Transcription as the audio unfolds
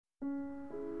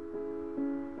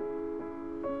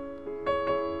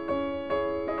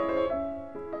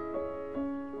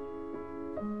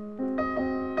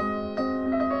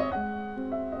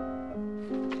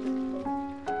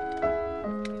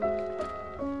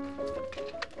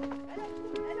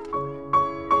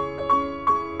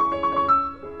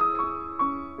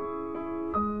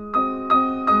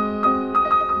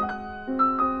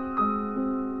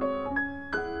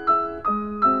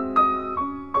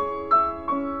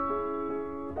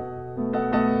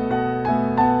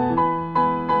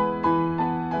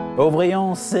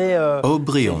Haut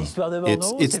Brion,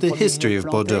 it's the history of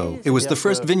Bordeaux. It was the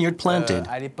first vineyard planted.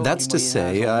 That's to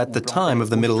say, at the time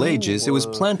of the Middle Ages, it was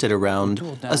planted around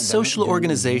a social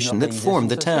organization that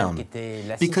formed the town,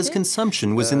 because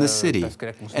consumption was in the city,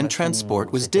 and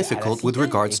transport was difficult with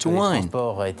regards to wine.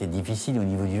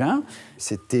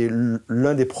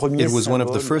 It was one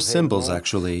of the first symbols,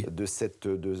 actually,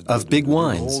 of big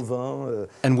wines,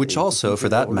 and which also, for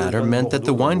that matter, meant that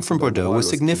the wine from Bordeaux was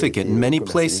significant in many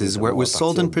places where it was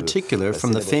sold in particular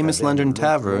from the famous London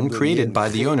tavern created by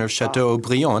the owner of Château Haut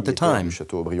Brion at the time.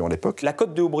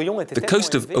 The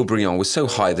coast of Haut Brion was so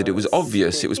high that it was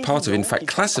obvious it was part of, in fact,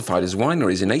 classified as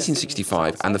wineries in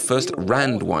 1865 and the first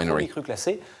Rand winery.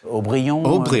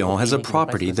 Haut Brion has a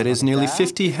property that is nearly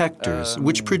 50 hectares,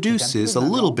 which produces a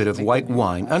little bit of white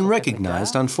wine,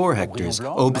 unrecognized on 4 hectares,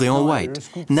 Haut Brion white.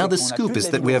 Now the scoop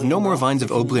is that we have no more vines of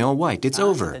Haut Brion white. It's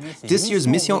over. This year's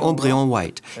Mission Haut Brion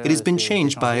white. It has been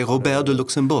changed by Robert de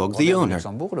Luxembourg, the owner.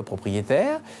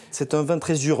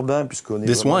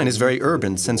 This wine is very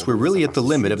urban, since we're really at the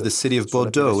limit of the city of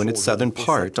Bordeaux in its southern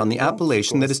part, on the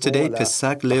appellation that is today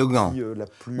Pessac-Léognan,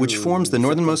 which forms the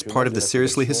northernmost part of the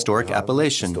seriously historic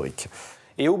appellation.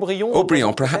 Haut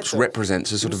Brion perhaps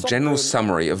represents a sort of general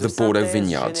summary of the Bordeaux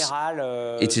vineyards.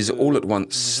 It is all at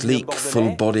once sleek,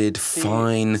 full-bodied,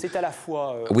 fine,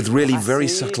 with really very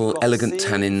subtle, elegant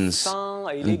tannins,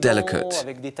 and delicate,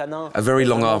 a very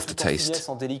long aftertaste.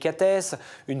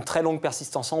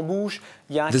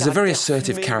 There's a very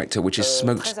assertive character which is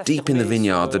smoked deep in the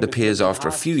vineyard that appears after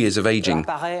a few years of aging.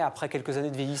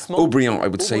 Haut Brion, I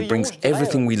would say, brings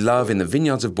everything we love in the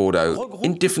vineyards of Bordeaux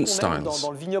in different styles.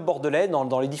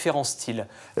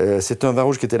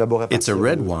 It's a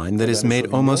red wine that is made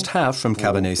almost half from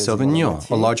Cabernet Sauvignon,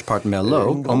 a large part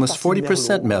Merlot, almost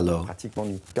 40% Merlot,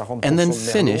 and then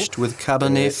finished with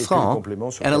Cabernet Franc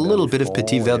and a little bit of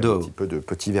Petit Verdot.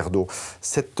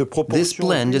 This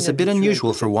blend is a bit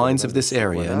unusual for wines of this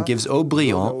area and gives Haut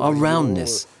Brion a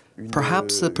roundness,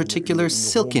 perhaps a particular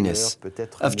silkiness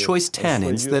of choice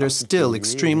tannins that are still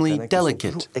extremely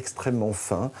delicate.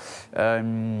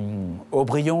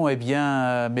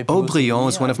 Haut Brion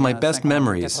is one of my best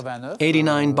memories.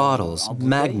 89 bottles,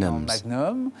 magnums.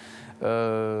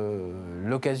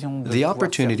 The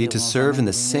opportunity to serve in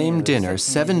the same dinner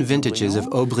 7 vintages of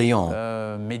Haut Brion.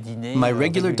 My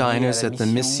regular diners at the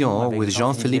Mission with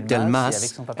Jean-Philippe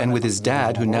Delmas and with his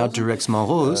dad, who now directs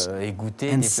Montrose,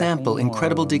 and sample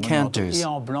incredible decanters.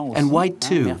 And white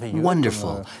too,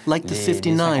 wonderful, like the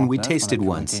 59 we tasted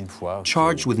once,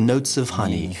 charged with notes of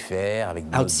honey,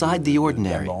 outside the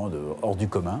ordinary.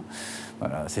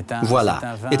 Voila,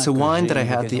 it's a wine that I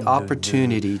had the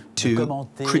opportunity to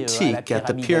critique at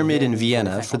the Pyramid in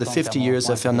Vienna for the 50 years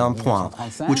of Fernand Point,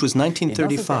 which was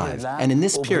 1935. And in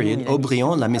this period, Haut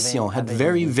Brion, La Mission had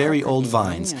very, very old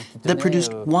vines that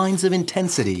produced wines of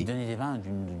intensity,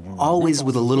 always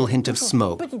with a little hint of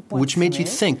smoke, which made you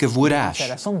think of wood ash.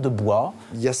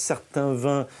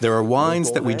 There are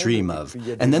wines that we dream of,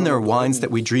 and then there are wines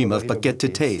that we dream of but get to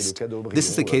taste. This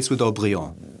is the case with Haut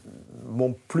Brion.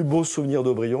 My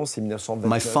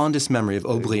fondest memory of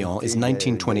Haut Brion is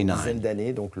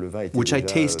 1929, which I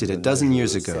tasted a dozen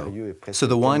years ago, so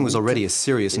the wine was already a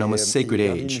serious and almost sacred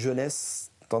age.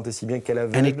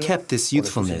 And it kept this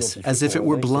youthfulness, as if it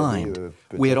were blind.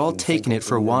 We had all taken it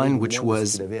for a wine which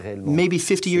was maybe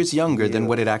 50 years younger than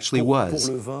what it actually was,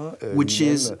 which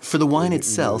is, for the wine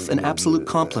itself, an absolute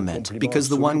compliment, because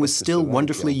the wine was still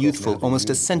wonderfully youthful almost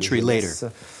a century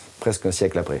later.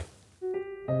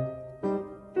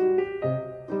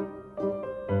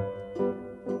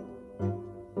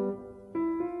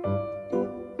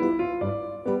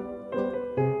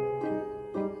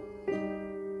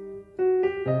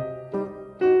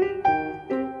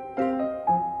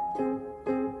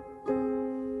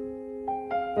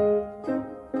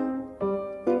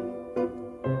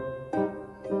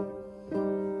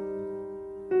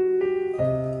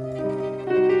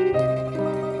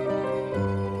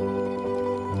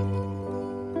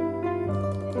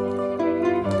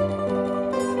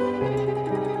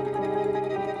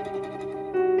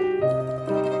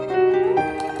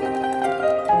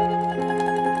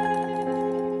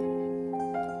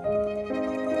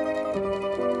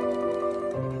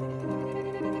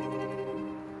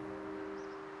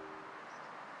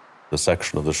 The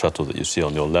section of the chateau that you see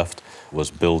on your left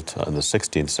was built in the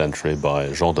 16th century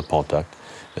by Jean de Pontac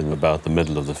in about the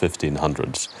middle of the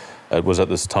 1500s. It was at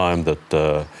this time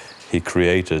that he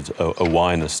created a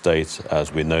wine estate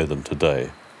as we know them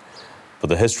today. But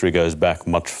the history goes back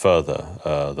much further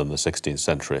than the 16th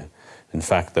century. In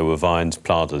fact, there were vines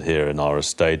planted here in our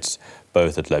estates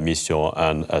both at La Mission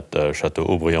and at Château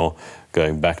Haut Brion,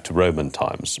 going back to Roman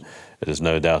times. It is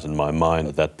no doubt in my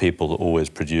mind that people always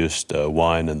produced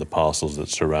wine in the parcels that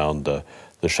surround the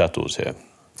chateaux here.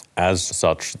 As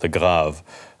such, the Grave,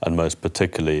 and most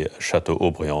particularly Château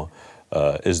Haut Brion,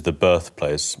 is the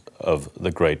birthplace of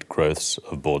the great growths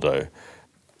of Bordeaux.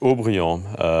 Haut Brion,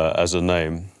 as a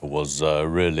name, was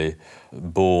really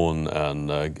born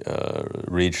and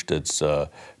reached its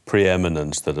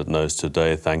preeminence that it knows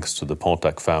today thanks to the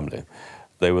Pontac family.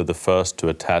 They were the first to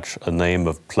attach a name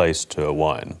of place to a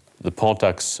wine. The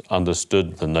Pontacs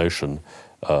understood the notion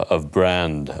of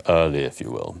brand early, if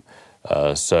you will.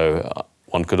 So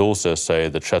one could also say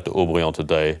that Château Haut Brion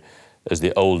today is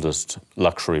the oldest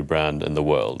luxury brand in the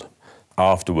world.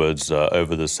 Afterwards,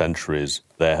 over the centuries,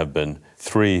 there have been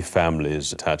three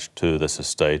families attached to this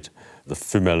estate: the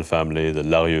Fumel family, the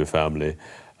Larieux family,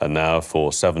 and now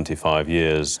for 75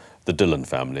 years, the Dillon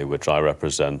family, which I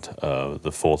represent,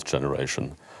 the fourth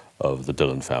generation of the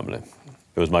Dillon family.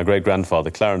 It was my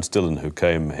great-grandfather, Clarence Dillon, who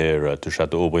came here to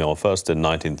Château Haut Brion first in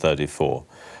 1934,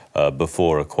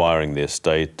 before acquiring the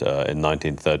estate in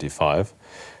 1935.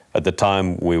 At the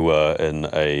time, we were in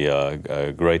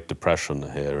a Great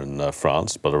Depression here in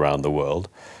France, but around the world.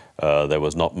 There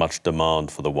was not much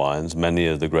demand for the wines. Many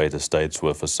of the great estates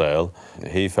were for sale.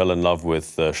 He fell in love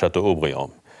with Château Haut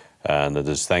Brion, and it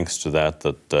is thanks to that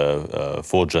that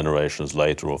 4 generations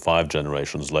later, or 5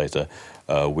 generations later,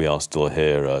 we are still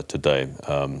here today,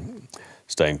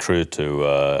 staying true to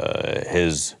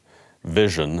his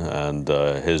vision and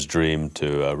his dream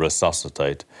to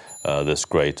resuscitate this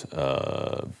great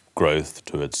growth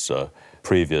to its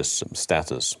previous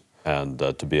status, and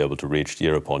to be able to reach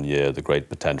year upon year the great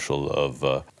potential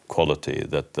of quality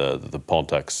that the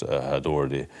Pontacs had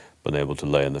already been able to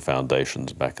lay in the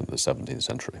foundations back in the 17th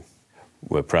century.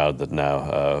 We're proud that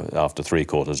now, after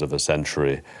 3/4 of a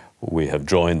century, we have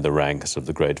joined the ranks of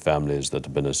the great families that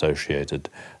have been associated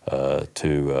to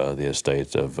the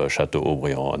estate of Château Haut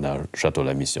Brion and now Château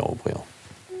La Mission Haut Brion.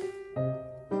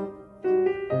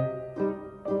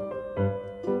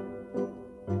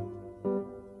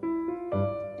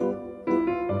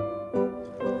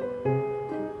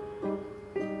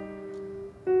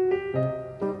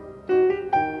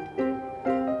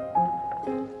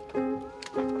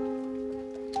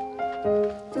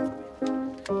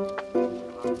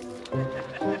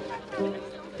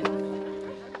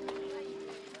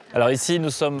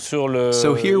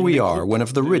 So here we are, one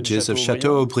of the ridges of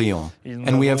Château Haut Brion,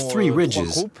 and we have 3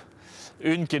 ridges.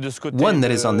 One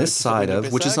that is on this side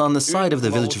of, which is on the side of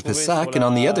the village of Pessac, and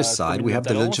on the other side we have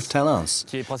the village of Talence,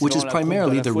 which is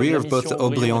primarily the rear of both the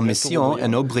Haut Brion Mission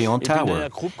and Haut Brion Tower,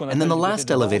 and then the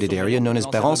last elevated area known as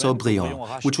Baron's Haut Brion,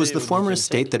 which was the former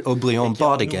estate that Haut Brion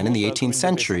bought again in the 18th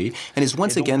century and is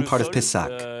once again part of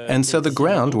Pessac. And so the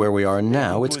ground where we are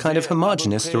now, it's kind of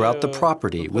homogeneous throughout the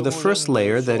property, with a first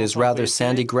layer that is rather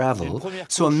sandy gravel,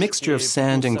 so a mixture of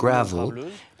sand and gravel,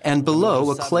 and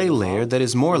below a clay layer that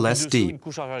is more or less deep.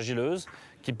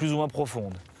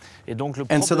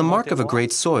 And so the mark of a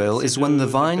great soil is when the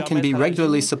vine can be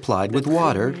regularly supplied with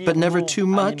water, but never too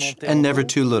much and never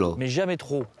too little.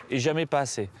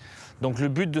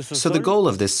 So the goal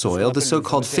of this soil, the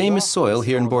so-called famous soil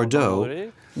here in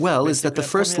Bordeaux, well, is that the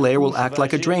first layer will act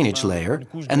like a drainage layer,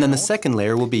 and then the second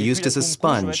layer will be used as a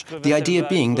sponge, the idea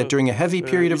being that during a heavy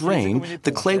period of rain,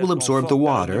 the clay will absorb the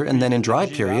water, and then in dry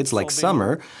periods, like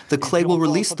summer, the clay will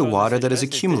release the water that has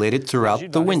accumulated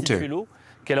throughout the winter.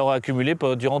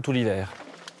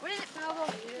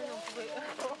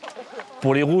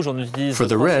 For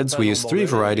the reds, we use 3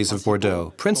 varieties of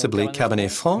Bordeaux, principally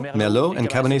Cabernet Franc, Merlot, and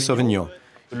Cabernet Sauvignon.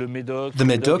 The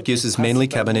Médoc uses mainly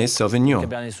Cabernet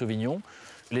Sauvignon.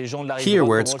 Here,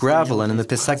 where it's gravel and in the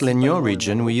Pessac-Léognan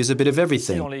region, we use a bit of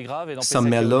everything. Some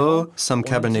Merlot, some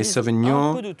Cabernet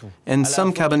Sauvignon, and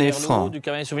some Cabernet Franc.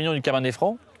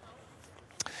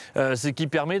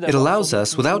 It allows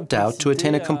us, without doubt, to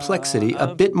attain a complexity a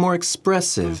bit more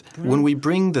expressive when we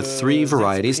bring the 3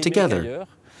 varieties together.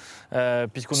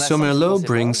 So Merlot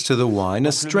brings to the wine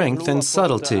a strength and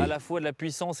subtlety.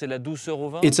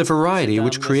 It's a variety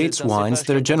which creates wines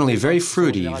that are generally very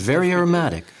fruity, very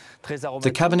aromatic.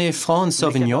 The Cabernet Franc and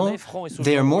Sauvignon,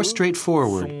 they are more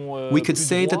straightforward. We could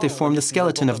say that they form the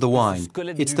skeleton of the wine.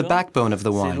 It's the backbone of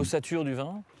the wine.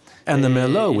 And the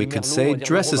Merlot, we could say,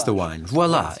 dresses the wine.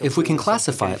 Voila, if we can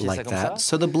classify it like that,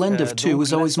 so the blend of 2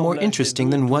 is always more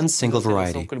interesting than one single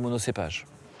variety.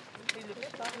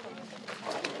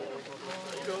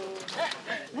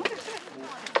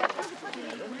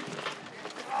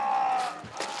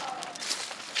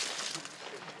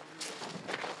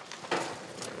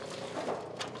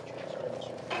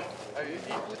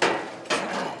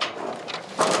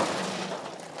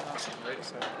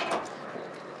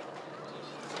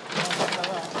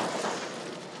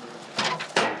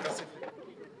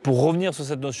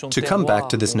 To come back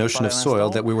to this notion of soil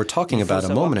that we were talking about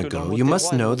a moment ago, you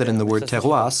must know that in the word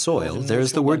terroir, soil, there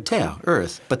is the word terre,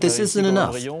 earth, but this isn't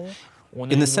enough.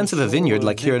 In the sense of a vineyard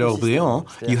like here at Haut Brion,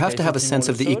 you have to have a sense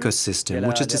of the ecosystem,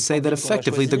 which is to say that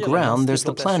effectively the ground, there's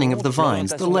the planning of the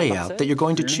vines, the layout that you're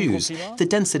going to choose, the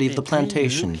density of the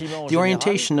plantation, the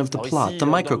orientation of the plot, the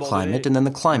microclimate, and then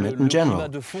the climate in general.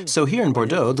 So here in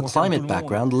Bordeaux, the climate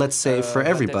background, let's say for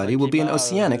everybody, will be an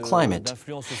oceanic climate.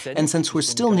 And since we're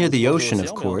still near the ocean,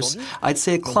 of course, I'd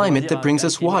say a climate that brings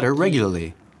us water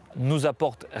regularly.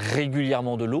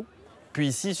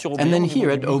 And then here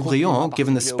at Haut Brion,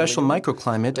 given the special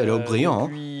microclimate at Haut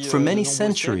Brion, for many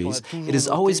centuries it has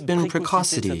always been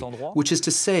precocity, which is to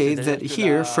say that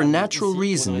here, for natural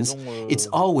reasons, it's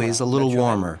always a little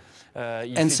warmer.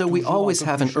 And so we always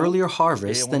have an earlier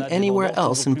harvest than anywhere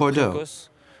else in Bordeaux.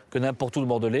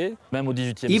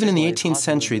 Even in the 18th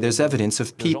century, there's evidence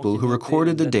of people who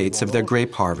recorded the dates of their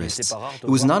grape harvests. It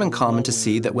was not uncommon to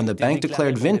see that when the bank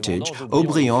declared vintage, Haut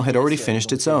Brion had already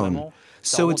finished its own.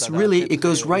 So it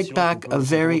goes right back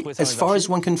as far as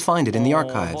one can find it in the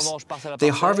archives. They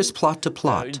harvest plot to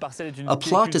plot. A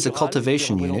plot is a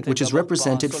cultivation unit which is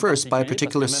represented first by a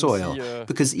particular soil,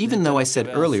 because even though I said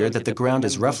earlier that the ground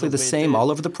is roughly the same all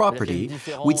over the property,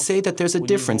 we'd say that there's a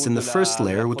difference in the first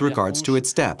layer with regards to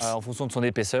its depth.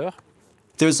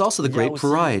 There's also the grape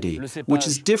variety, which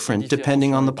is different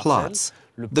depending on the plots.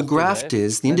 The graft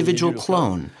is the individual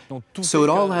clone, so it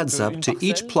all adds up to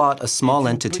each plot a small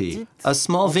entity, a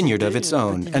small vineyard of its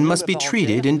own, and must be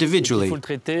treated individually. We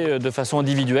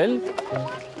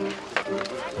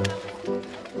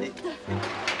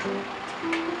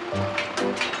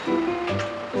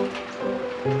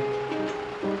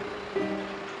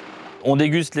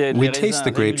taste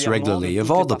the grapes regularly of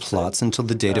all the plots until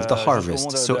the date of the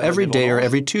harvest, so every day or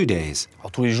every 2 days.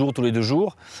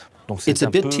 It's a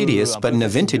bit tedious, but in a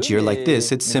vintage year like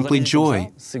this, it's simply joy.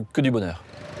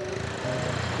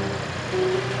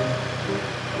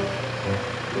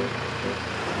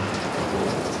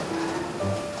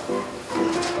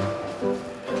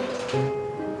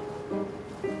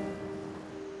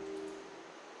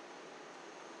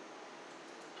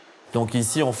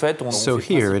 So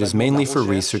here it is mainly for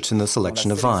research in the selection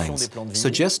of vines. So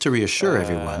just to reassure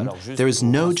everyone, there is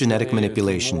no genetic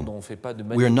manipulation.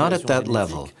 We are not at that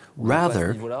level.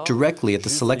 Rather, directly at the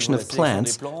selection of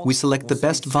plants, we select the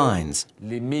best vines,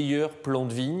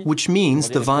 which means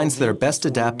the vines that are best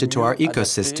adapted to our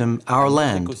ecosystem, our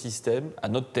land.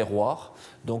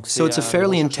 So it's a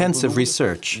fairly intensive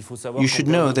research. You should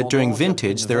know that during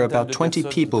vintage there are about 20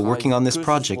 people working on this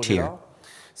project here.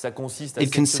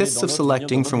 It consists of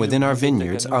selecting from within our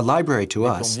vineyards, our library to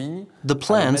us, the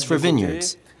plants for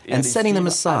vineyards, and setting them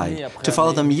aside to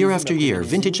follow them year after year,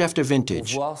 vintage after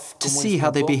vintage, to see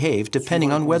how they behave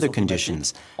depending on weather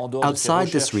conditions. Outside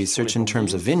this research in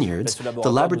terms of vineyards,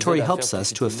 the laboratory helps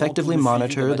us to effectively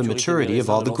monitor the maturity of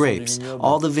all the grapes,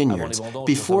 all the vineyards,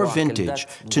 before vintage,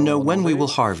 to know when we will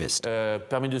harvest. It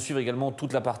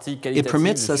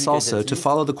permits us also to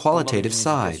follow the qualitative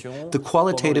side, the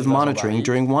qualitative monitoring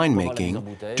during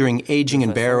winemaking, during aging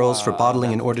in barrels for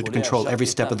bottling in order to control every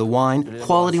step of the wine,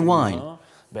 quality wine.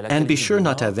 And be sure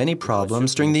not to have any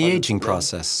problems during the aging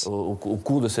process.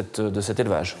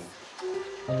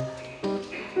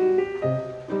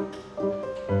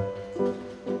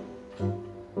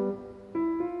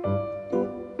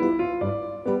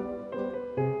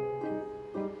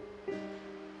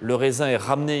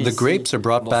 The grapes are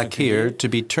brought back here to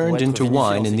be turned into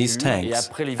wine in these tanks,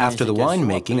 after the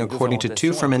winemaking according to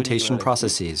 2 fermentation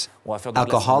processes,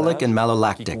 alcoholic and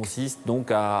malolactic.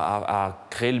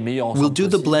 We'll do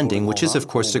the blending, which is of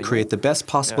course to create the best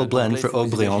possible blend for Haut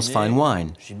Brion's fine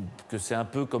wine.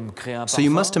 So you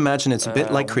must imagine it's a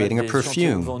bit like creating a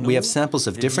perfume. We have samples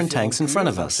of different tanks in front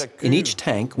of us. In each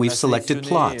tank, we've selected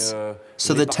plots.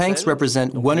 So the tanks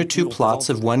represent 1 or 2 plots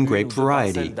of one grape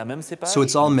variety. So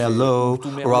it's all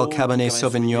Merlot or all Cabernet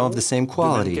Sauvignon of the same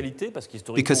quality.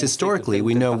 Because historically,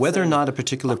 we know whether or not a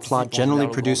particular plot generally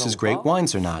produces great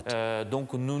wines or not.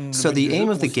 So the aim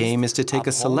of the game is to take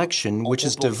a selection which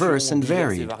is diverse and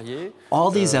varied. All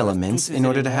these elements in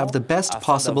order to have the best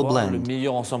possible blend.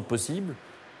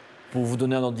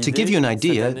 To give you an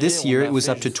idea, this year it was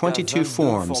up to 22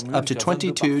 forms, up to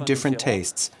 22 different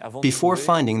tastes, before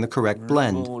finding the correct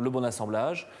blend.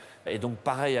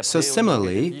 So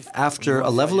similarly, after a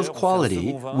level of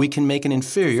quality, we can make an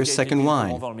inferior second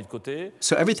wine.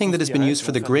 So everything that has been used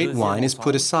for the great wine is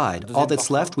put aside. All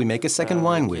that's left we make a second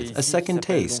wine with, a second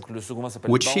taste,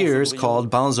 which here is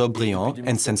called Bans Haut Brion,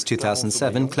 and since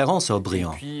 2007, Clarence Haut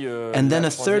Brion. And then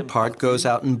a third part goes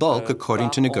out in bulk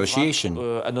according to negotiation.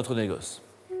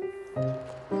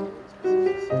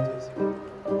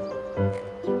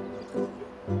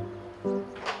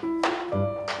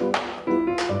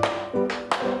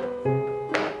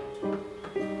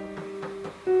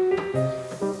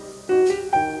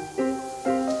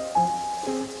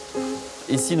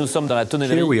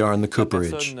 Here we are in the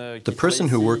cooperage. The person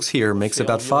who works here makes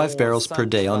about 5 barrels per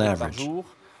day on average.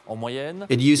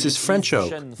 It uses French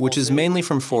oak, which is mainly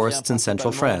from forests in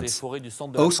central France.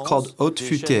 Oaks called haute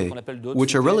futée,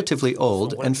 which are relatively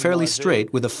old and fairly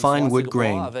straight with a fine wood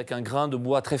grain.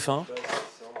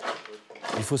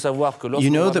 You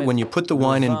know that when you put the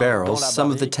wine in barrels,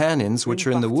 some of the tannins which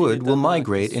are in the wood will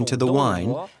migrate into the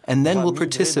wine and then will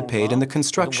participate in the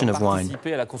construction of wine.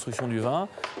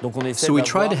 So we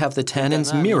try to have the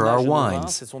tannins mirror our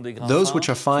wines. Those which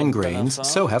are fine grains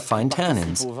so have fine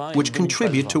tannins, which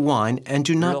contribute to wine and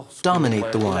do not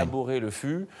dominate the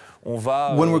wine.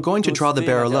 When we're going to draw the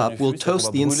barrel up, we'll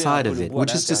toast the inside of it,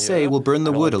 which is to say we'll burn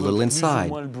the wood a little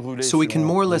inside. So we can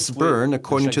more or less burn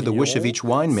according to the wish of each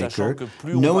winemaker,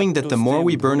 knowing that the more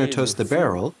we burn or toast the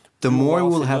barrel, the more we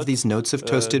will have these notes of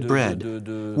toasted bread,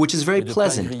 which is very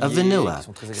pleasant, of vanilla,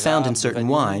 found in certain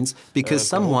wines, because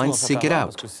some wines seek it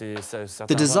out.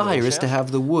 The desire is to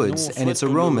have the woods and its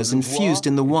aromas infused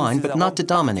in the wine, but not to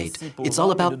dominate. It's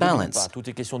all about balance.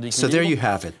 So there you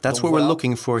have it. That's what we're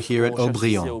looking for here at Haut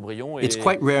Brion. It's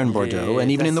quite rare in Bordeaux,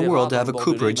 and even in the world, to have a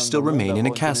cooperage still remain in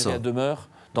a castle.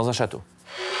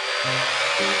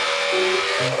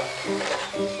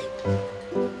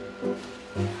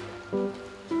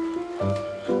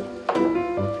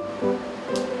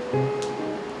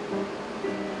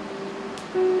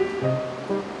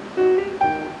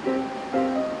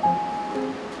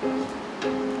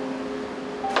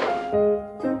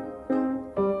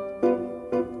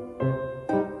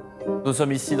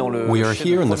 We are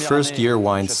here in the first-year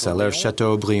wine cellar of Château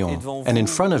Haut Brion, and in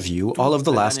front of you, all of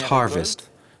the last harvest.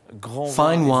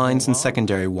 Fine wines and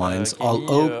secondary wines,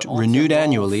 all oaked, renewed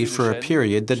annually for a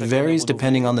period that varies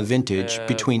depending on the vintage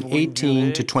between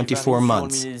 18 to 24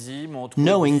 months,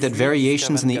 knowing that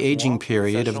variations in the aging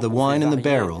period of the wine in the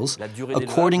barrels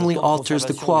accordingly alters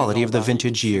the quality of the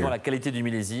vintage year.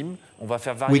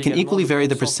 We can equally vary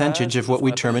the percentage of what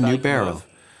we term a new barrel,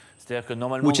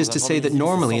 which is to say that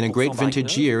normally in a great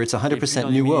vintage year it's 100%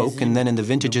 new oak, and then in the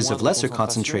vintages of lesser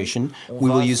concentration we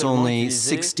will use only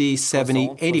 60, 70,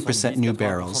 80% new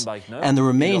barrels, and the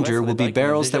remainder will be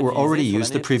barrels that were already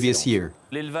used the previous year.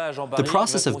 The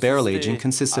process of barrel aging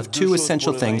consists of 2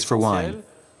 essential things for wine.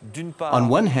 On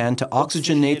one hand, to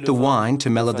oxygenate the wine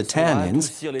to mellow the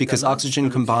tannins, because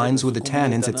oxygen combines with the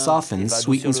tannins, it softens,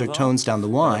 sweetens or tones down the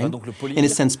wine, in a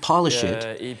sense polish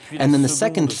it. And then the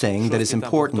second thing that is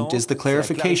important is the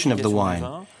clarification of the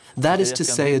wine. That is to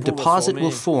say, a deposit will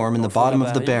form in the bottom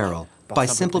of the barrel by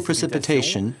simple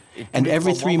precipitation, and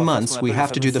every 3 months we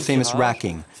have to do the famous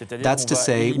racking. That's to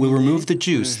say, we'll remove the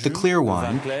juice, the clear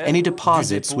wine, any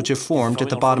deposits which have formed at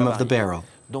the bottom of the barrel.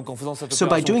 So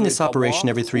by doing this operation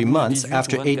every 3 months,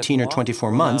 after 18 or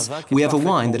 24 months, we have a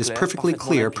wine that is perfectly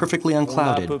clear, perfectly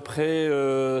unclouded.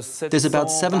 There's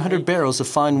about 700 barrels of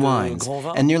fine wines,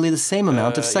 and nearly the same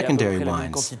amount of secondary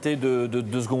wines.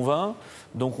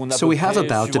 So we have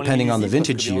about, depending on the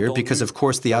vintage year, because of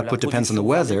course the output depends on the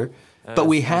weather, but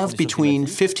we have between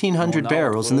 1,500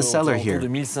 barrels in the cellar here.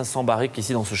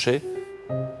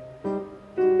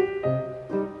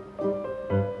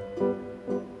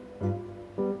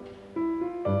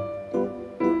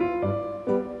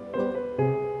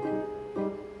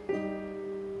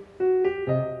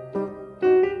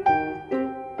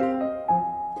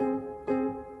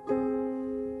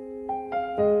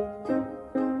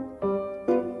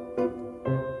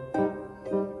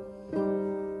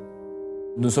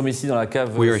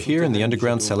 We are here in the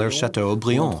underground cellar of Château Haut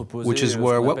Brion, which is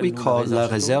where what we call la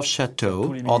réserve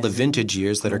château, all the vintage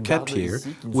years that are kept here,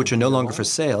 which are no longer for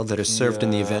sale, that are served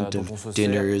in the event of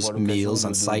dinners, meals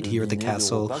on site here at the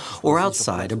castle, or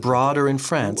outside, abroad or in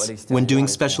France, when doing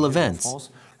special events.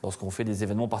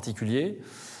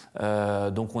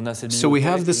 So we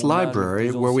have this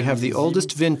library where we have the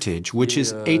oldest vintage, which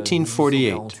is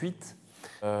 1848.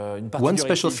 One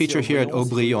special feature here at Haut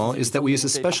Brion is that we use a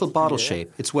special bottle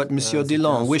shape. It's what Monsieur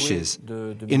Dillon wishes,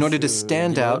 in order to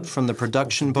stand out from the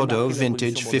production Bordeaux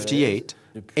vintage 58,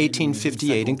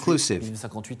 1858 inclusive.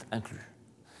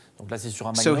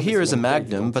 So here is a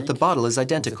magnum, but the bottle is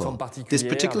identical. This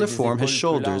particular form has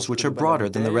shoulders which are broader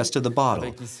than the rest of the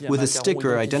bottle, with a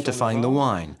sticker identifying the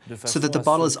wine, so that the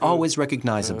bottle is always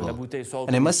recognizable.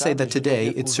 And I must say that today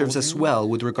it serves us well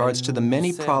with regards to the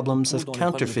many problems of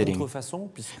counterfeiting,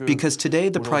 because today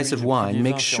the price of wine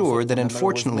makes sure that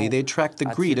unfortunately they attract the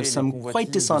greed of some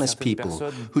quite dishonest people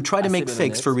who try to make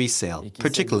fakes for resale,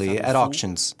 particularly at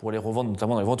auctions.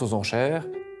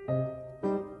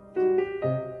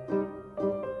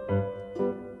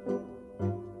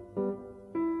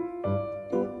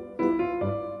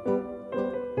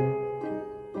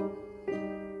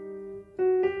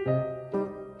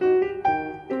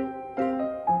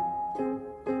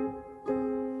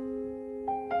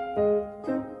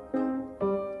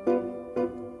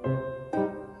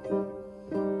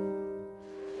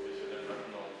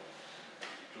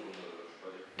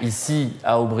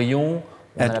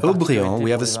 At Haut Brion,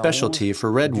 we have a specialty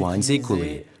for red wines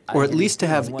equally, or at least to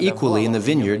have equally in the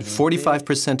vineyard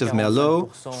 45% of Merlot,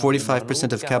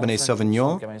 45% of Cabernet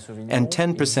Sauvignon, and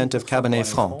 10% of Cabernet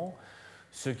Franc.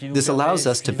 This allows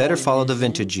us to better follow the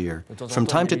vintage year. From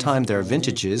time to time, there are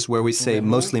vintages where we say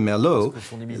mostly Merlot.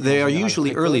 They are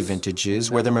usually early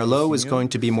vintages where the Merlot is going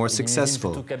to be more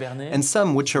successful, and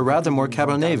some which are rather more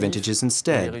Cabernet vintages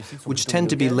instead, which tend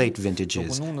to be late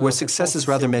vintages, where success is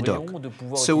rather Médoc.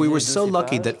 So we were so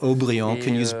lucky that Haut Brion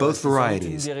can use both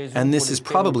varieties, and this is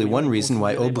probably one reason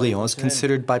why Haut Brion is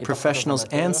considered by professionals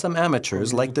and some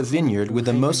amateurs like the vineyard with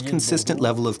the most consistent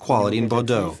level of quality in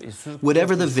Bordeaux.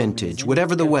 Whatever the vintage,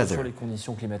 whatever the weather.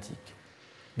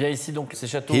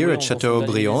 Here at Château Haut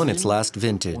Brion, its last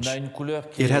vintage,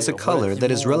 it has a color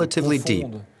that is relatively deep.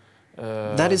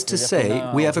 That is to say,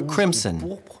 we have a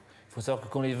crimson.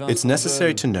 It's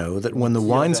necessary to know that when the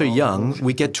wines are young,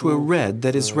 we get to a red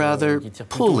that is rather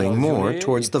pulling more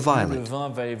towards the violet.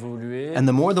 And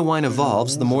the more the wine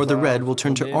evolves, the more the red will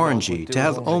turn to orangey, to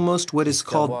have almost what is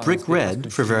called brick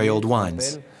red for very old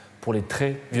wines.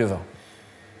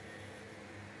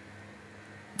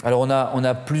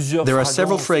 There are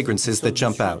several fragrances that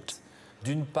jump out.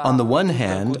 On the one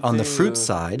hand, on the fruit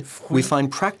side, we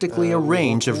find practically a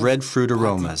range of red fruit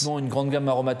aromas,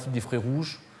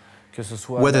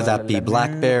 whether that be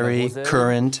blackberry,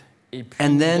 currant,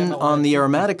 and then on the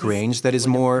aromatic range that is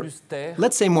more,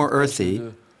 let's say more earthy,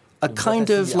 a kind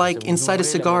of like inside a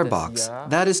cigar box.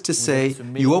 That is to say,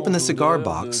 you open the cigar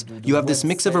box, you have this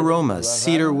mix of aromas,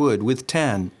 cedar wood with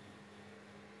tan.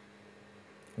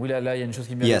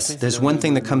 Yes, there's one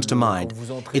thing that comes to mind.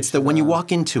 It's that when you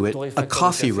walk into it, a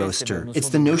coffee roaster, it's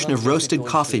the notion of roasted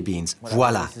coffee beans.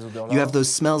 Voila, you have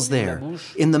those smells there.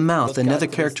 In the mouth, another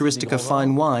characteristic of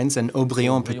fine wines, and Haut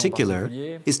Brion in particular,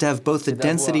 is to have both the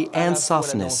density and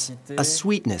softness, a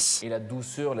sweetness.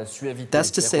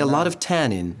 That's to say a lot of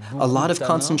tannin, a lot of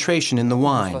concentration in the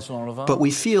wine, but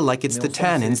we feel like it's the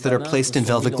tannins that are placed in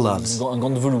velvet gloves.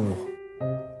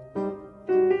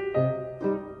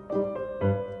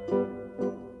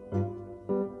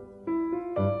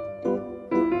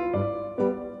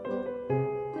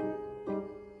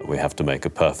 We have to make a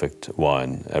perfect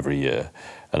wine every year.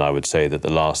 And I would say that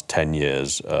the last 10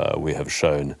 years we have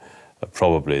shown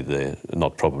definitely,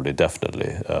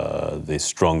 the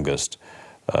strongest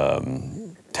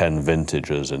 10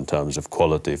 vintages in terms of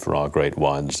quality for our great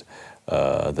wines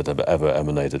that have ever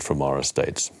emanated from our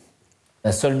estates.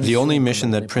 The only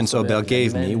mission that Prince Aubert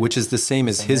gave me, which is the same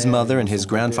as his mother and his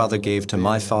grandfather gave to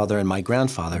my father and my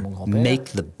grandfather, make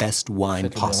the best wine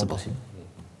possible.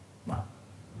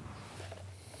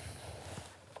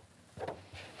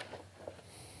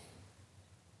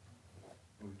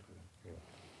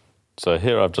 So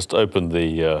here I've just opened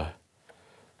the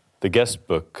guest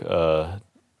book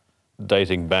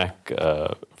dating back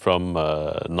from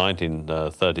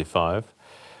 1935.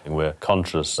 And we're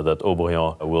conscious that Haut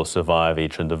Brion will survive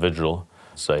each individual.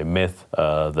 It's a myth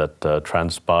that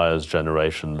transpires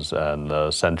generations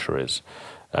and centuries.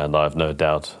 And I've no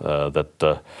doubt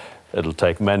that it'll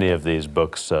take many of these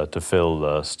books to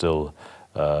fill still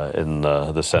in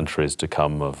the centuries to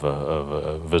come of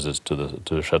visits to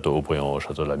Château Haut Brion or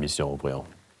Château La Mission Haut Brion.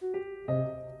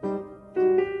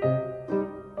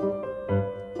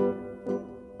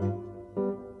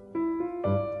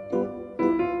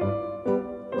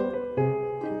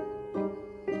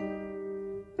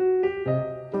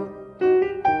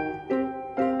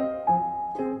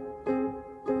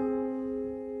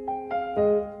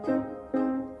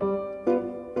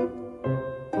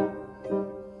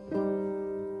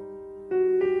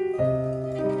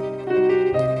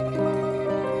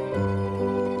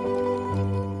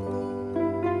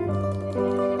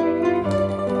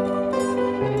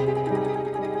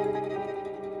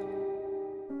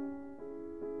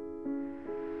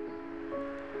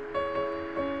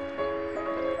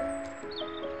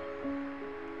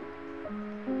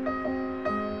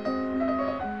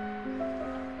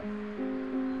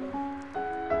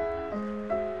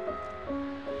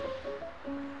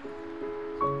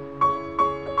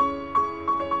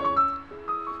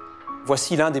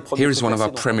 Here is one of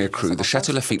our premier cru, the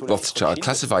Château Lafite Rothschild,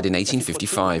 classified in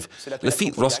 1855.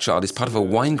 Lafite Rothschild is part of a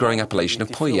wine-growing appellation of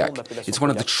Pauillac. It's one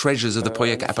of the treasures of the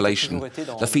Pauillac appellation.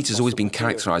 Lafite has always been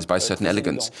characterized by a certain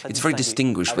elegance. It's very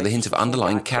distinguished with a hint of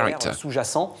underlying character.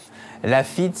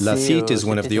 Lafitte is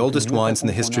one of the oldest wines in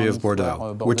the history of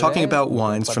Bordeaux. We're talking about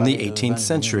wines from the 18th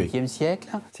century. It's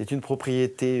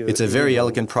a very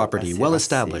elegant property, well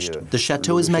established. The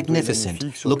chateau is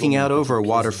magnificent, looking out over a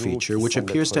water feature which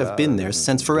appears to have been there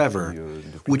since forever,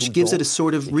 which gives it a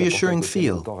sort of reassuring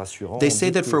feel. They say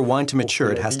that for a wine to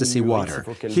mature, it has to see water.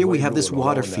 Here we have this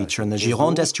water feature, and the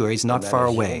Gironde estuary is not far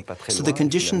away, so the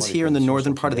conditions here in the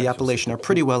northern part of the appellation are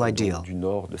pretty well ideal.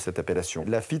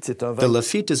 The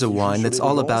Lafitte is a wine that's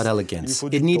all about elegance.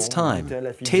 It needs time.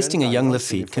 Tasting a young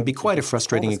Lafitte can be quite a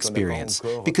frustrating experience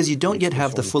because you don't yet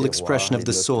have the full expression of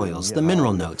the soils, the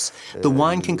mineral notes. The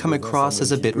wine can come across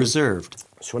as a bit reserved.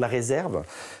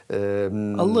 A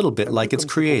little bit like its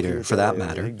creator, for that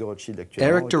matter.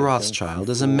 Eric de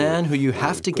Rothschild is a man who you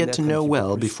have to get to know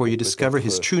well before you discover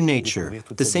his true nature.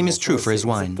 The same is true for his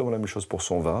wine.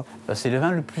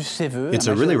 It's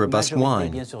a really robust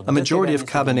wine, a majority of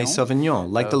Cabernet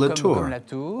Sauvignon, like the Latour,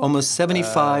 almost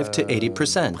 75 to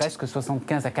 80%.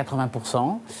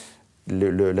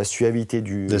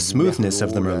 The smoothness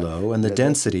of the Merlot and the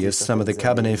density of some of the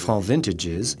Cabernet Franc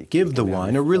vintages give the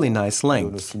wine a really nice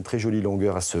length.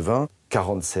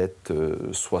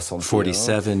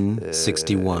 47,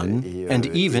 61, and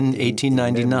even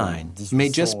 1899,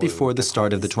 made just before the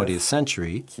start of the 20th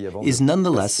century, is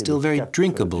nonetheless still very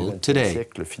drinkable today.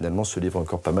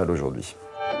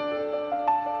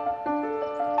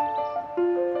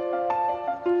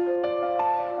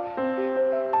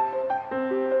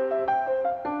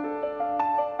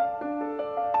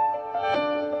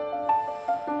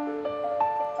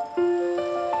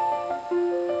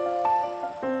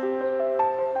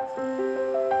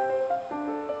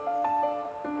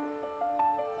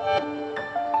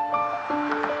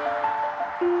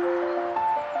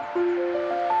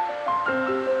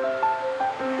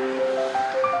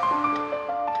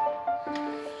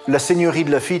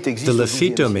 The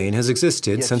Lafitte domain has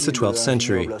existed since the 12th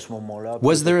century.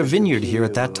 Was there a vineyard here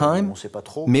at that time?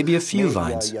 Maybe a few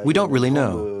vines. We don't really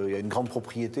know.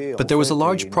 But there was a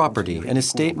large property, an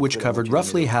estate which covered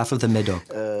roughly half of the Médoc.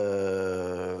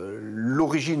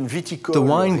 The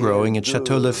wine growing at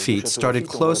Château Lafite started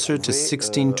closer to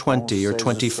 1620 or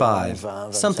 25,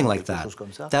 something like that.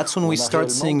 That's when we start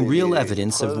seeing real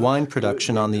evidence of wine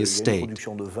production on the estate.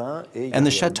 And the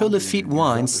Château Lafite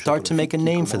wines start to make a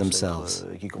name for themselves.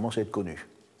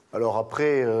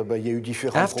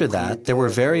 After that, there were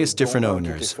various different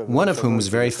owners, one of whom was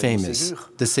very famous,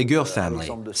 the Ségur family,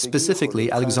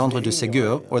 specifically Alexandre de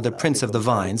Ségur, or the Prince of the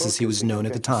Vines, as he was known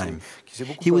at the time.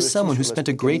 He was someone who spent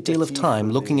a great deal of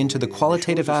time looking into the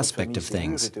qualitative aspect of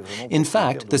things. In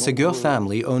fact, the Ségur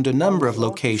family owned a number of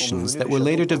locations that were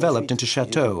later developed into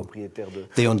chateaux.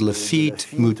 They owned Lafitte,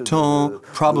 Mouton,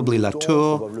 probably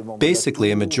Latour,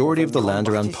 basically a majority of the land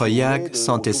around Pauillac,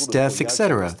 Saint-Estèphe,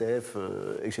 etc.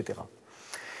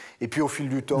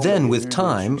 Then, with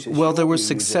time, well, there were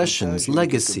successions,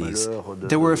 legacies.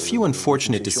 There were a few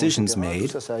unfortunate decisions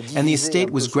made, and the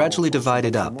estate was gradually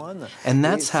divided up. And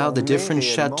that's how the different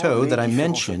chateaux that I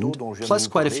mentioned, plus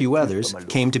quite a few others,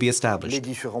 came to be established.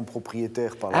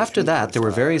 After that, there were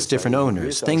various different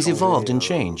owners. Things evolved and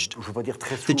changed.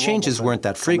 The changes weren't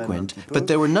that frequent, but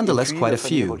there were nonetheless quite a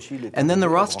few. And then the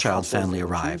Rothschild family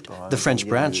arrived, the French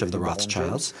branch of the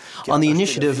Rothschilds, on the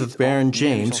initiative of Baron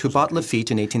James, who bought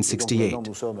Lafitte in 1868.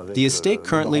 The estate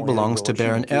currently belongs to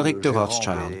Baron Eric de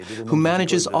Rothschild, who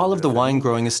manages all of the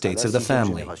wine-growing estates of the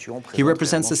family. He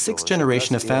represents the sixth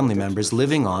generation of family members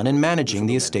living on and managing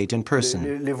the estate in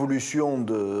person.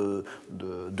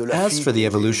 As for the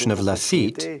evolution of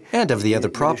Lafitte and of the other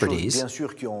properties,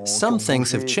 some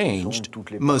things have changed,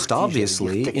 most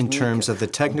obviously in terms of the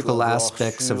technical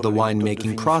aspects of the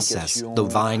winemaking process, the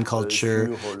vine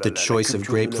culture, the choice of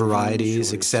grape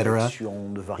varieties, etc.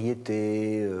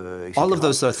 All of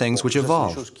those are things which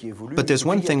evolve. But there's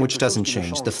one thing which doesn't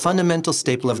change, the fundamental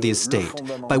staple of the estate,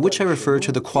 by which I refer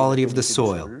to the quality of the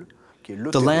soil.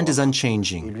 The land is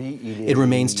unchanging. It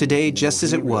remains today just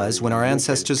as it was when our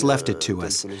ancestors left it to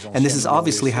us, and this is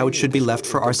obviously how it should be left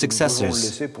for our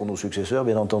successors.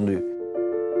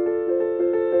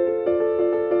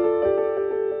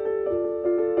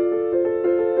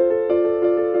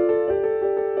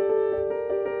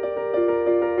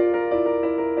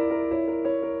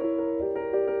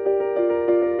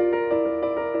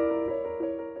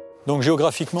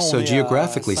 So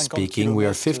geographically speaking, we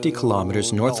are 50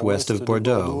 kilometers northwest of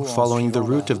Bordeaux, following the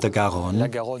route of the Garonne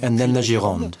and then the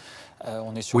Gironde.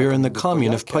 We are in the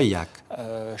commune of Pauillac.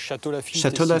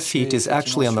 Château Lafite is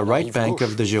actually on the right bank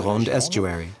of the Gironde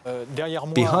estuary.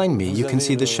 Behind me, you can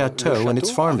see the chateau and its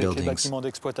farm buildings.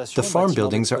 The farm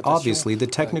buildings are obviously the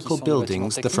technical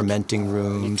buildings, the fermenting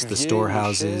rooms, the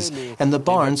storehouses, and the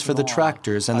barns for the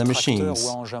tractors and the machines.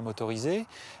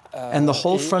 And the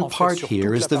whole front part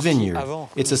here is the vineyard.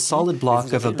 It's a solid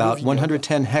block of about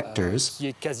 110 hectares,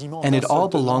 and it all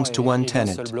belongs to one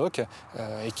tenant.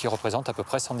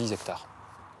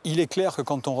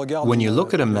 When you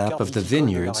look at a map of the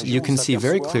vineyards, you can see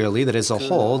very clearly that as a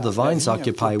whole, the vines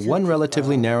occupy one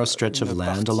relatively narrow stretch of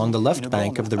land along the left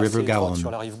bank of the river Garonne.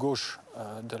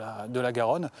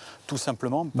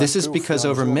 This is because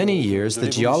over many years, the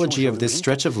geology of this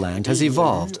stretch of land has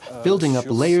evolved, building up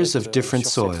layers of different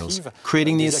soils,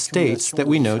 creating the estates that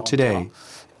we know today.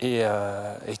 In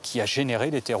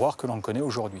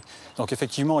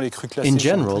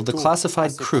general, the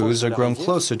classified crus are grown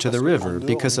closer to the river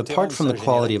because apart from the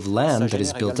quality of land that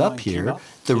is built up here,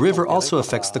 the river also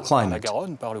affects the climate.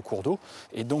 The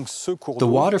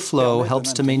water flow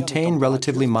helps to maintain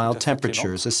relatively mild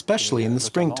temperatures, especially in the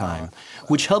springtime,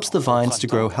 which helps the vines to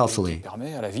grow healthily.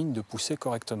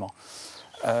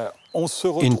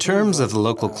 In terms of the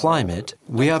local climate,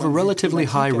 we have a relatively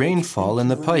high rainfall in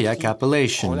the Pauillac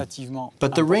appellation,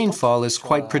 but the rainfall is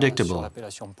quite predictable.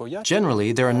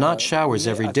 Generally, there are not showers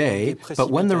every day,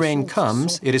 but when the rain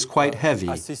comes, it is quite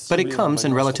heavy, but it comes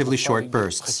in relatively short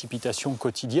bursts.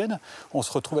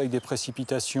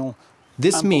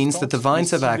 This means that the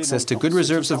vines have access to good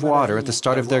reserves of water at the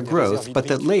start of their growth, but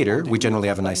that later, we generally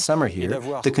have a nice summer here,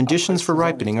 the conditions for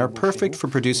ripening are perfect for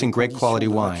producing great quality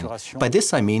wine. By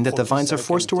this I mean that the vines are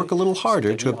forced to work a little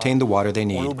harder to obtain the water they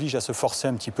need.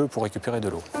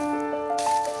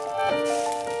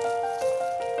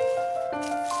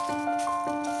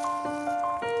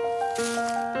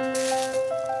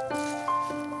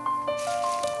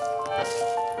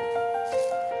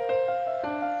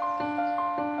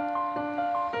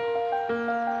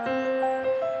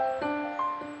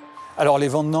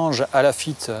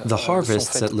 The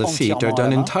harvests at Lafitte are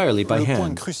done entirely by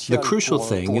hand. The crucial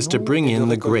thing is to bring in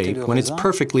the grape when it's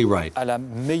perfectly ripe,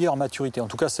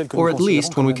 or at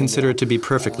least when we consider it to be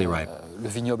perfectly ripe.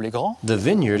 The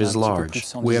vineyard is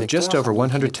large. We have just over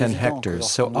 110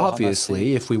 hectares, so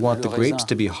obviously if we want the grapes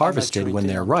to be harvested when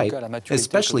they're ripe,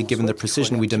 especially given the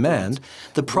precision we demand,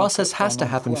 the process has to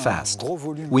happen fast.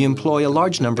 We employ a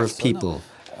large number of people.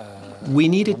 We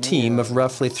need a team of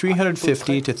roughly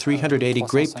 350 to 380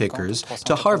 grape pickers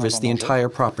to harvest the entire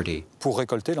property.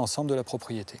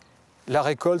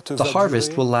 The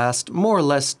harvest will last more or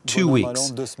less 2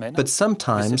 weeks, but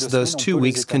sometimes those 2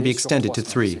 weeks can be extended to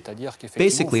 3.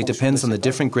 Basically, it depends on the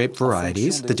different grape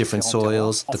varieties, the different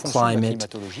soils, the climate.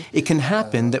 It can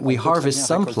happen that we harvest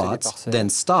some plots, then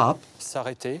stop,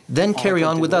 then carry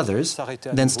on with others,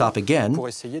 then stop again,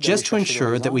 just to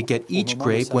ensure that we get each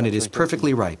grape when it is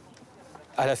perfectly ripe.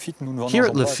 Here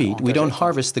at Lafitte, we don't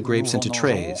harvest the grapes into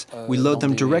trays. We load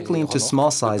them directly into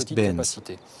small-sized bins.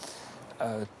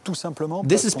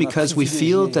 This is because we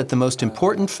feel that the most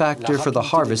important factor for the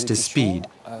harvest is speed.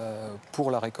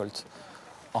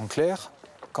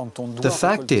 The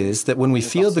fact is that when we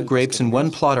feel the grapes in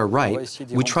one plot are ripe,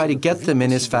 we try to get them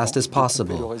in as fast as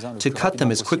possible, to cut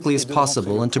them as quickly as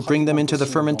possible and to bring them into the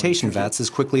fermentation vats as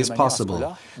quickly as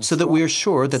possible, so that we are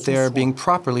sure that they are being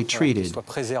properly treated,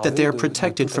 that they are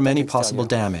protected from any possible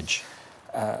damage.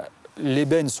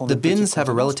 The bins have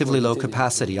a relatively low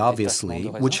capacity, obviously,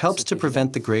 which helps to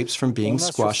prevent the grapes from being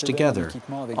squashed together.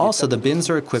 Also, the bins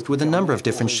are equipped with a number of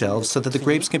different shelves so that the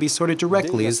grapes can be sorted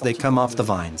directly as they come off the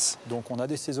vines.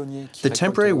 The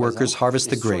temporary workers harvest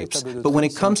the grapes, but when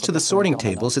it comes to the sorting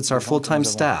tables, it's our full-time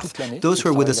staff, those who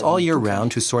are with us all year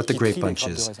round who sort the grape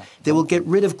bunches. They will get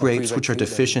rid of grapes which are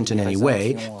deficient in any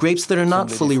way. Grapes that are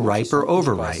not fully ripe or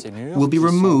overripe will be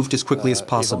removed as quickly as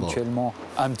possible.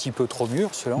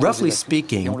 Roughly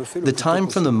speaking, the time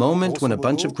from the moment when a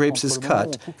bunch of grapes is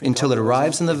cut until it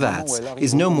arrives in the vats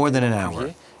is no more than an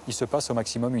hour.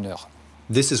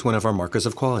 This is one of our markers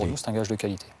of quality.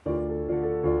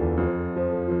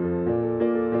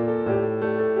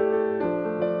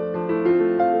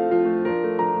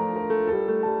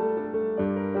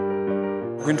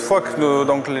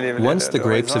 Once the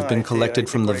grapes have been collected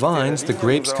from the vines, the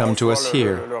grapes come to us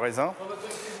here.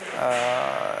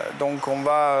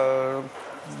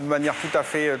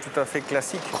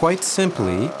 Quite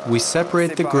simply, we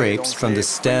separate the grapes from the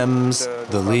stems,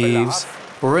 the leaves,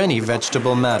 or any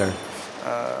vegetable matter.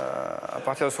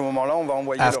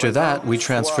 After that, we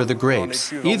transfer the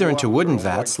grapes, either into wooden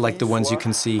vats like the ones you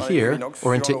can see here,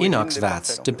 or into inox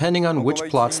vats, depending on which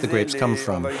plots the grapes come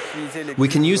from. We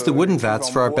can use the wooden vats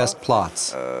for our best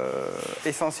plots.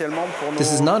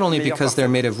 This is not only because they're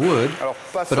made of wood,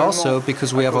 but also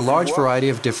because we have a large variety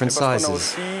of different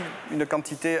sizes.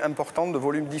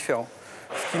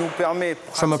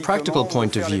 From a practical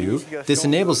point of view, this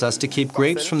enables us to keep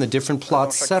grapes from the different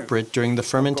plots separate during the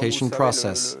fermentation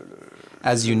process.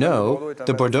 As you know,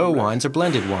 the Bordeaux wines are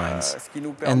blended wines,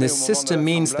 and this system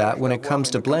means that when it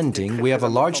comes to blending, we have a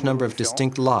large number of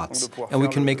distinct lots, and we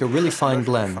can make a really fine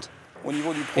blend.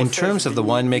 In terms of the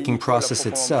winemaking process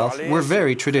itself, we're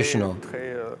very traditional.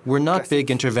 We're not big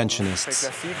interventionists.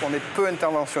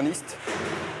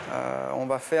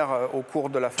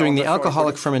 During the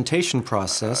alcoholic fermentation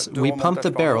process, we pump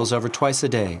the barrels over twice a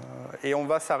day.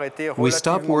 We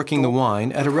stop working the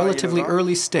wine at a relatively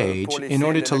early stage in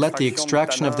order to let the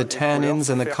extraction of the tannins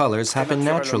and the colors happen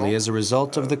naturally as a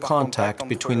result of the contact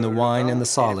between the wine and the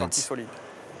solids.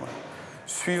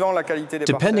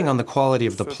 Depending on the quality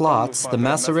of the plots, the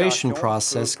maceration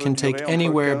process can take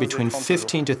anywhere between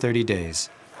 15 to 30 days.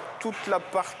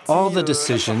 All the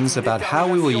decisions about how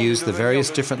we will use the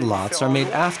various different lots are made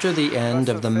after the end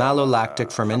of the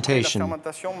malolactic fermentation.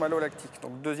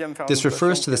 This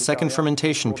refers to the second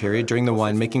fermentation period during the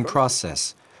winemaking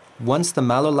process. Once the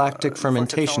malolactic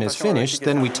fermentation is finished,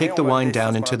 then we take the wine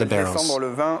down into the barrels.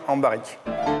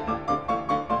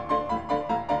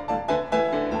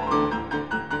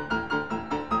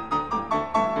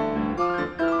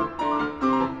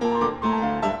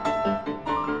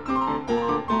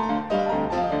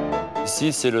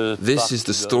 This is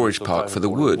the storage park for the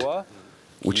wood,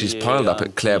 which is piled up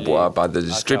at Clairbois by the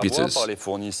distributors.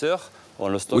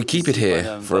 We keep it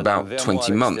here for about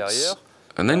 20 months,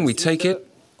 and then we take it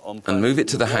and move it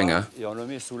to the hangar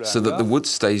so that the wood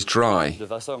stays dry,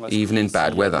 even in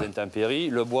bad weather.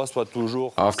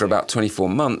 After about 24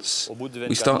 months,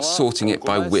 we start sorting it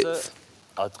by width.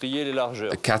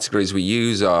 The categories we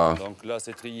use are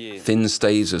thin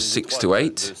staves of 6 to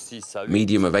 8,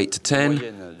 medium of 8 to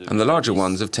 10, and the larger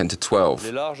ones of 10 to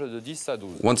 12.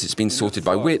 Once it's been sorted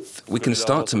by width, we can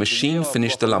start to machine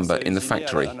finish the lumber in the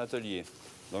factory.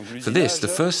 For this, the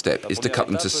first step is to cut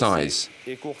them to size.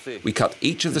 We cut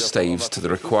each of the staves to the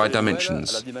required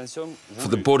dimensions. For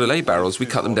the Bordelais barrels, we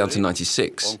cut them down to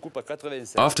 96.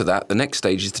 After that, the next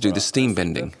stage is to do the steam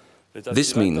bending.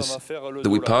 This means that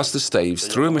we pass the staves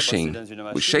through a machine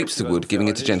which shapes the wood, giving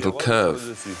it a gentle curve.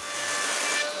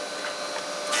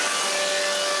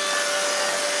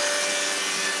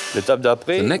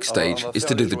 The next stage is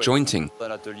to do the jointing.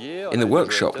 In the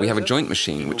workshop, we have a joint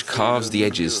machine which carves the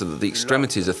edges so that the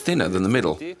extremities are thinner than the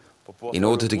middle, in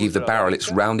order to give the barrel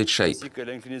its rounded shape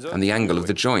and the angle of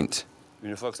the joint.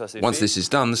 Once this is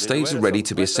done, the staves are ready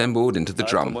to be assembled into the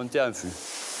drum.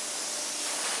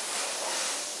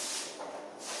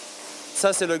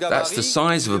 That's the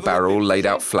size of a barrel laid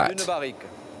out flat.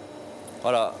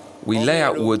 We lay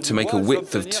out wood to make a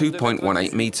width of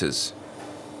 2.18 meters.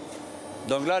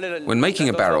 When making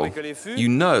a barrel, you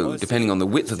know, depending on the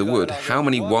width of the wood, how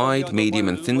many wide, medium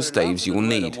and thin staves you will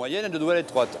need.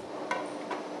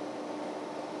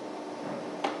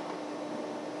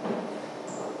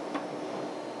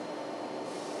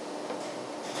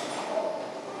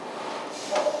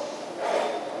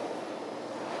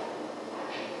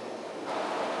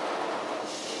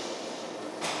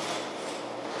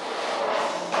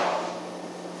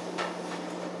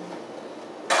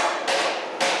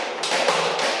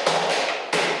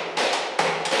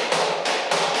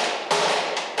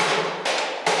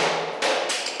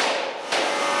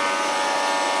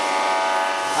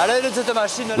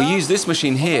 We use this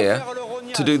machine here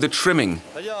to do the trimming.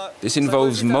 This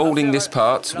involves moulding this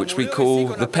part, which we call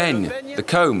the peigne, the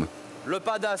comb,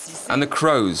 and the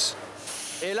crows.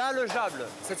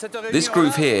 This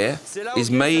groove here is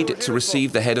made to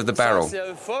receive the head of the barrel.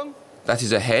 That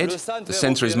is a head. The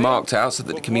centre is marked out so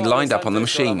that it can be lined up on the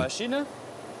machine.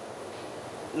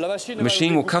 The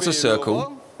machine will cut a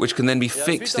circle, which can then be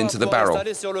fixed into the barrel.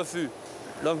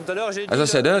 As I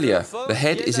said earlier, the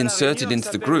head is inserted into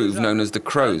the groove known as the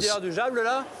crows.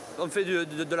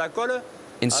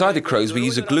 Inside the crows, we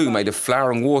use a glue made of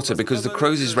flour and water because the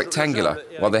crows is rectangular,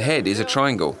 while the head is a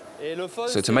triangle.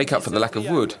 So to make up for the lack of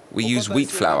wood, we use wheat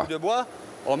flour.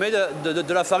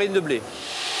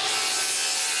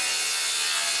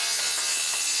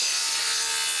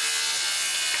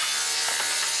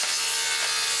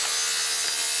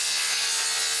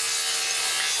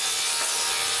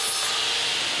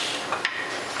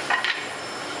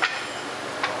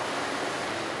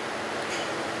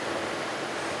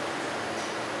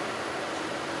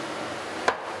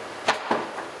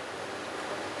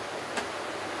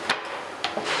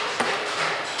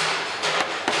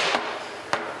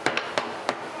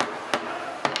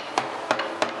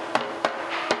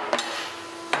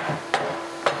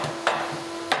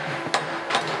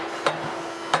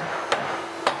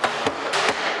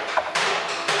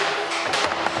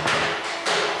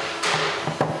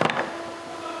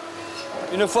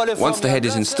 Once the head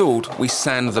is installed, we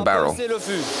sand the barrel.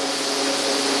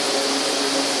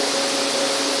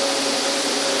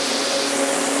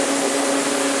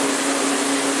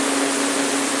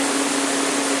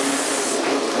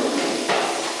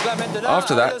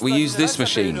 After that, we use this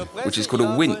machine, which is called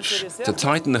a winch, to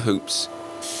tighten the hoops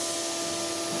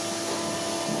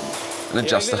and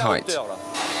adjust the height.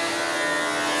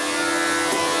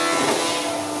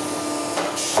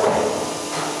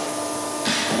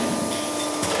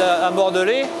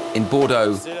 In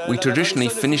Bordeaux, we traditionally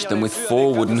finish them with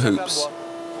 4 wooden hoops.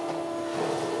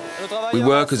 We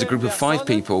work as a group of 5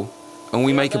 people, and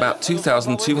we make about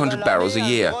 2,200 barrels a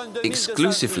year,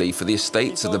 exclusively for the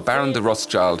estates of the Baron de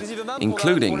Rothschild,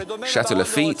 including Château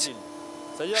Lafite,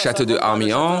 Château de Haut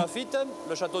Brion,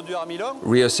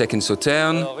 Rio Sec in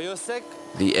Sauternes,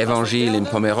 the Évangile in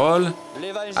Pomerol,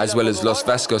 as well as Los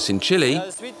Vascos in Chile,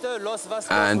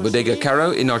 and Bodega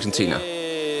Caro in Argentina.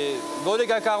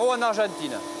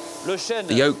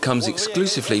 The oak comes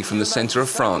exclusively from the centre of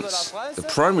France. The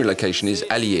primary location is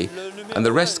Allier, and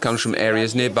the rest comes from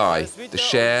areas nearby, the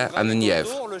Cher and the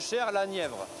Nièvre.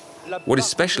 What is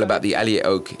special about the Allier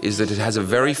oak is that it has a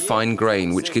very fine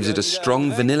grain, which gives it a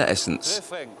strong vanilla essence.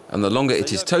 And the longer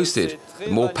it is toasted, the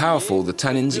more powerful the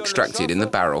tannins extracted in the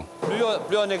barrel.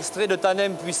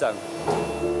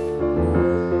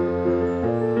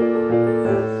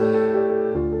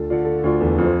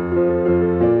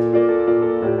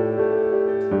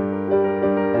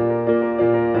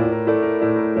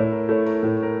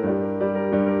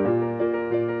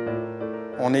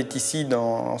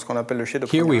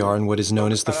 Here we are in what is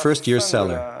known as the first-year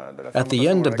cellar. At the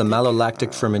end of the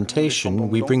malolactic fermentation,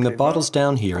 we bring the bottles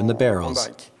down here in the barrels.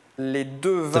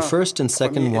 The first and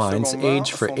second wines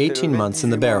age for 18 months in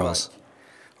the barrels.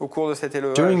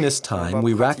 During this time,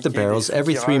 we rack the barrels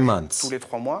every 3 months.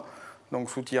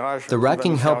 The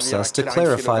racking helps us to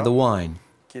clarify the wine.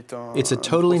 It's a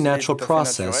totally natural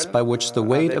process by which the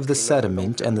weight of the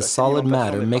sediment and the solid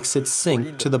matter makes it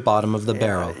sink to the bottom of the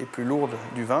barrel.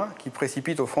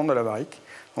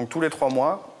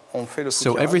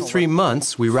 So every 3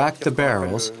 months we rack the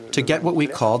barrels to get what we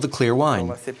call the clear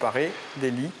wine.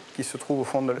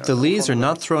 The lees are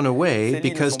not thrown away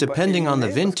because depending on the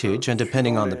vintage and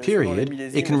depending on the period,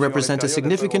 it can represent a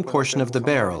significant portion of the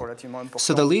barrel.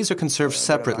 So the lees are conserved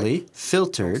separately,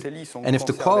 filtered, and if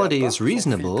the quality is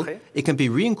reasonable, it can be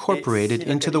reincorporated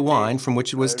into the wine from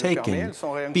which it was taken,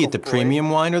 be it the premium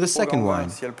wine or the second wine.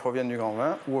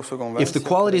 If the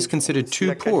quality is considered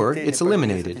too poor, it's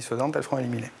eliminated.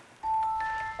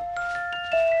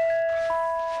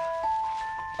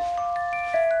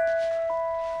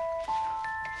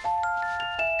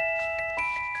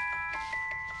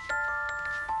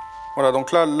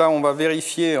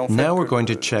 Now we're going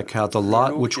to check how the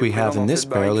lot which we have in this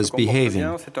barrel is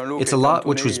behaving. It's a lot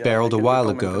which was barreled a while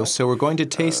ago, so we're going to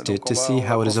taste it to see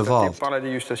how it has evolved.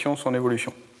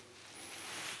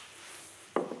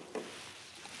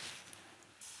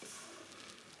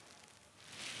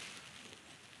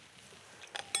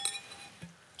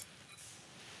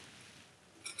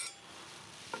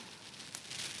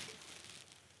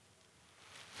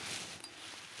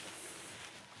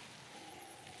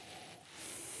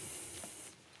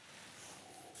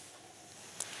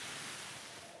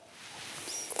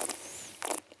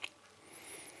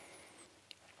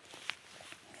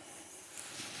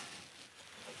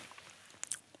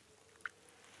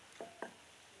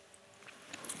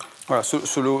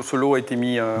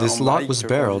 This lot was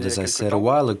barreled, as I said, a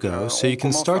while ago, so you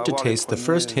can start to taste the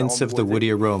first hints of the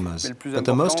woody aromas. But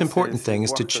the most important thing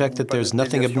is to check that there's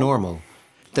nothing abnormal,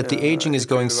 that the aging is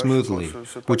going smoothly,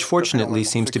 which fortunately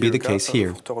seems to be the case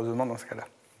here.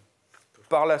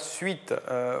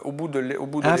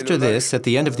 After this, at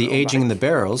the end of the aging in the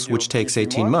barrels, which takes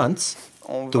 18 months,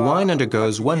 the wine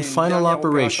undergoes one final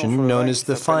operation known as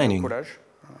the fining.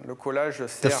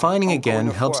 The fining again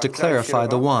helps to clarify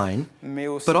the wine,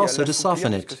 but also to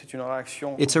soften it.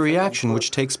 It's a reaction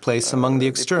which takes place among the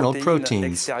external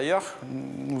proteins.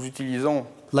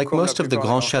 Like most of the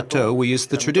Grand Château, we use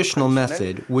the traditional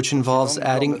method, which involves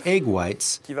adding egg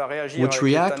whites, which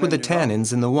react with the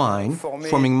tannins in the wine,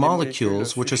 forming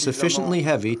molecules which are sufficiently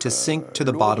heavy to sink to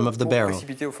the bottom of the barrel.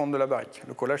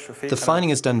 The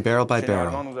fining is done barrel by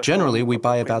barrel. Generally, we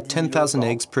buy about 10,000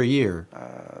 eggs per year.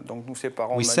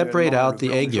 We separate out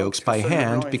the egg yolks by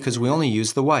hand because we only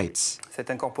use the whites.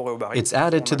 It's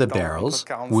added to the barrels.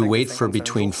 We wait for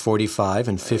between 45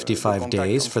 and 55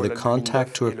 days for the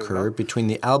contact to occur between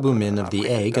the albumin of the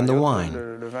egg and the wine.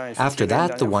 After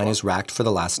that, the wine is racked for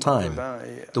the last time.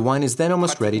 The wine is then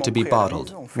almost ready to be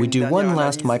bottled. We do one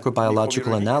last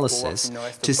microbiological analysis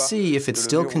to see if it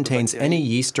still contains any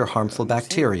yeast or harmful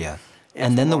bacteria.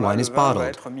 And then the wine is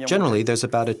bottled. Generally, there's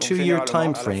about a 2-year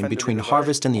time frame between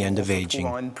harvest and the end of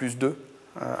aging.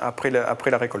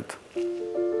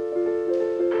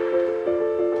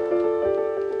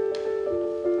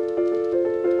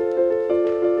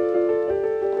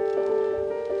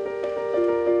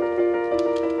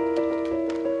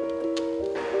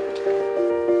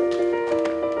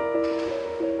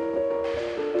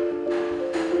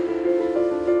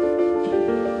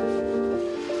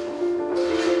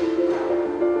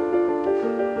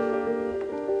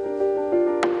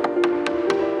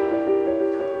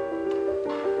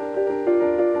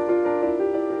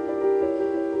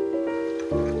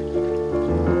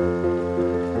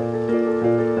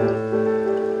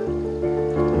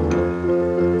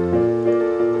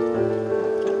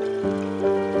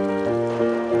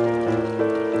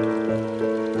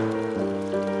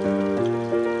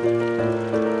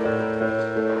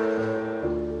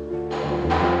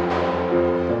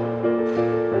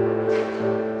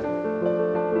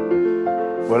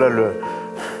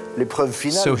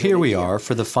 So here we are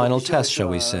for the final test, shall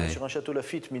we say.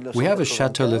 We have a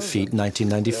Château Lafite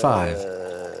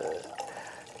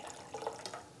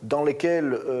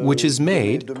 1995, which is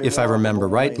made, if I remember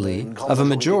rightly, of a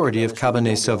majority of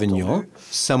Cabernet Sauvignon,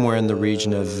 somewhere in the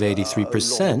region of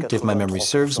 83%, if my memory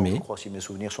serves me.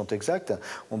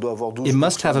 It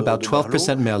must have about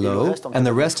 12% Merlot, and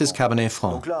the rest is Cabernet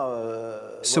Franc.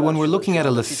 So when we're looking at a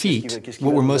Lafitte,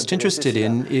 what we're most interested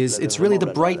in is it's really the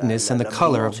brightness and the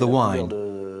color of the wine.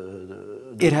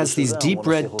 It has these deep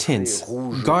red tints,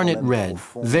 garnet red,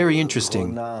 very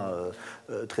interesting.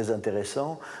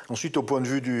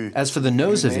 As for the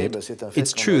nose of it,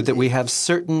 it's true that we have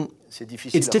certain...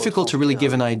 It's difficult to really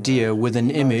give an idea with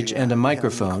an image and a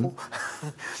microphone,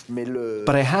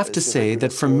 but I have to say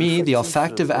that for me the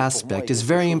olfactive aspect is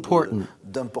very important,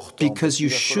 because you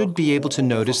should be able to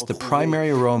notice the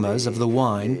primary aromas of the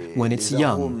wine when it's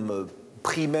young.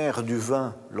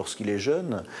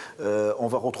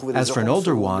 As for an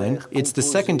older wine, it's the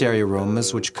secondary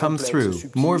aromas which come through,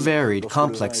 more varied,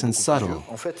 complex, and subtle.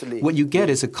 What you get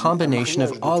is a combination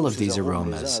of all of these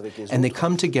aromas, and they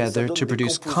come together to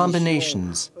produce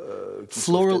combinations,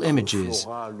 floral images,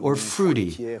 or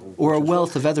fruity, or a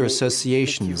wealth of other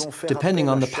associations, depending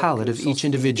on the palate of each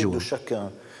individual.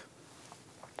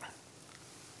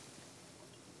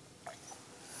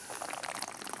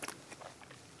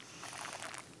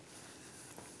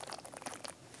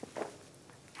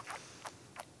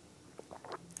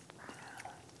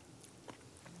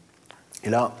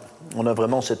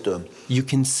 You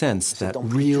can sense that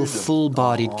real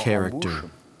full-bodied character.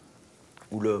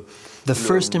 The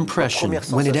first impression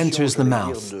when it enters the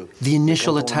mouth, the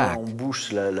initial attack.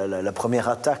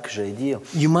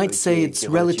 You might say it's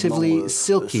relatively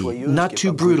silky, not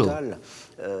too brutal.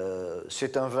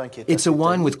 It's a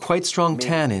wine with quite strong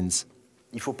tannins,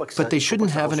 but they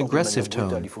shouldn't have an aggressive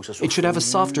tone. It should have a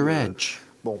softer edge.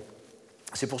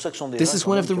 This is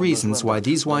one of the reasons why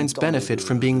these wines benefit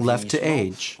from being left to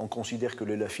age.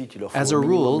 As a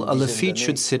rule, a Lafitte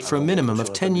should sit for a minimum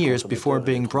of 10 years before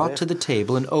being brought to the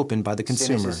table and opened by the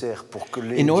consumer.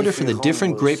 In order for the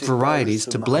different grape varieties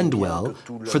to blend well,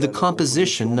 for the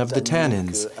composition of the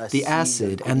tannins, the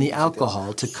acid, and the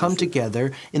alcohol to come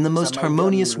together in the most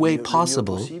harmonious way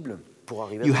possible,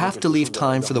 you have to leave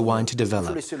time for the wine to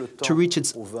develop, to reach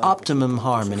its optimum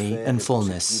harmony and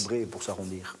fullness.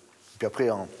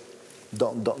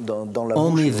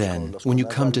 Only then, when you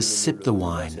come to sip the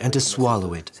wine and to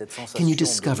swallow it, can you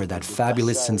discover that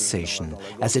fabulous sensation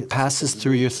as it passes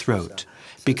through your throat,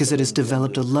 because it has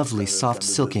developed a lovely soft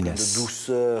silkiness.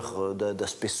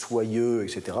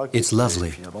 It's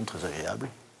lovely.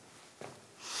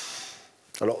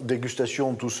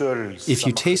 If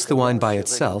you taste the wine by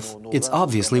itself, it's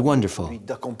obviously wonderful.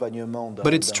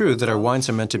 But it's true that our wines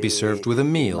are meant to be served with a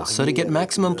meal, so to get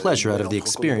maximum pleasure out of the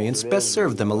experience, best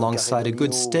serve them alongside a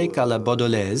good steak à la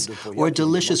Bordelaise or a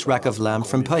delicious rack of lamb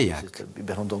from Pauillac.